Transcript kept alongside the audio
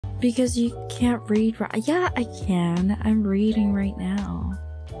Because you can't read right. Yeah, I can. I'm reading right now.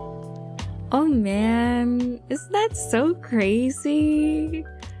 Oh man, isn't that so crazy?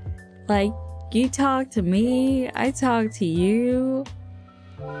 Like, you talk to me, I talk to you.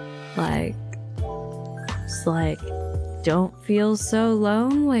 Like, it's like, don't feel so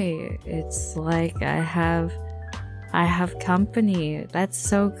lonely. It's like I have company. That's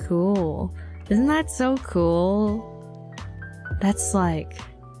so cool. Isn't that so cool? That's like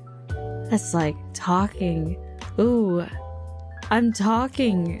talking. Ooh, I'm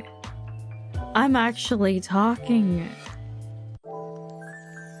talking. I'm actually talking.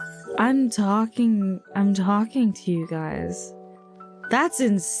 I'm talking to you guys. That's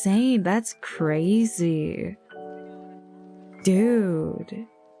insane. That's crazy. Dude,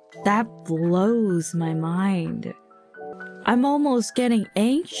 that blows my mind. I'm almost getting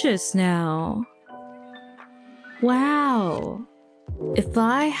anxious now. Wow. If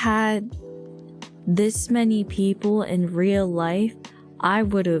I had this many people in real life, I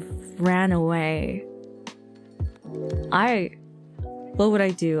would have ran away. What would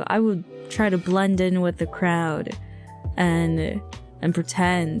I do? I would try to blend in with the crowd and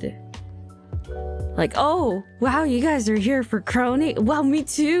pretend like, oh wow, you guys are here for Kronii. Wow, me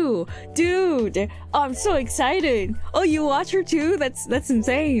too, dude. Oh, I'm so excited. Oh, you watch her too? That's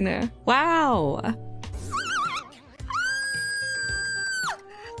insane. Wow.